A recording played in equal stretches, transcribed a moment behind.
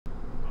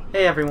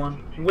Hey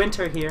everyone,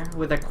 Winter here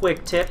with a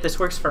quick tip. This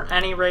works for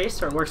any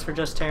race or it works for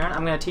just Terran.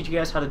 I'm going to teach you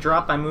guys how to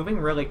drop by moving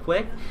really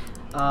quick.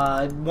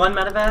 1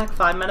 medevac,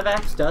 5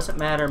 medevacs, doesn't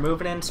matter.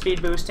 Moving in, speed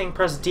boosting,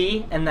 press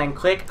D and then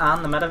click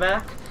on the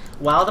medevac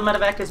while the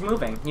medevac is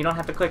moving. You don't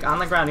have to click on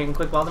the ground, you can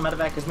click while the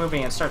medevac is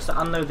moving and it starts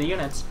to unload the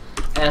units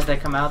as they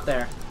come out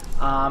there.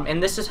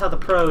 And this is how the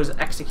pros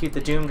execute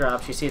the doom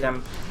drops. You see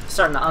them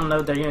starting to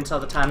unload their units all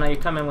the time. Now you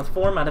come in with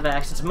 4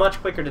 medevacs. It's much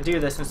quicker to do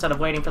this instead of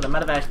waiting for the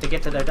medevacs to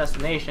get to their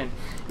destination.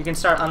 You can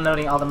start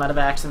unloading all the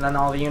medevacs and then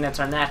all the units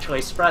are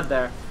naturally spread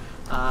there.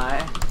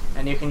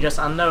 And you can just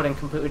unload and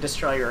completely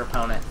destroy your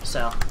opponent.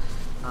 So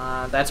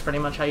that's pretty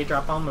much how you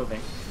drop while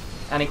moving.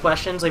 Any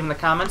questions, leave in the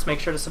comments.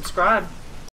 Make sure to subscribe.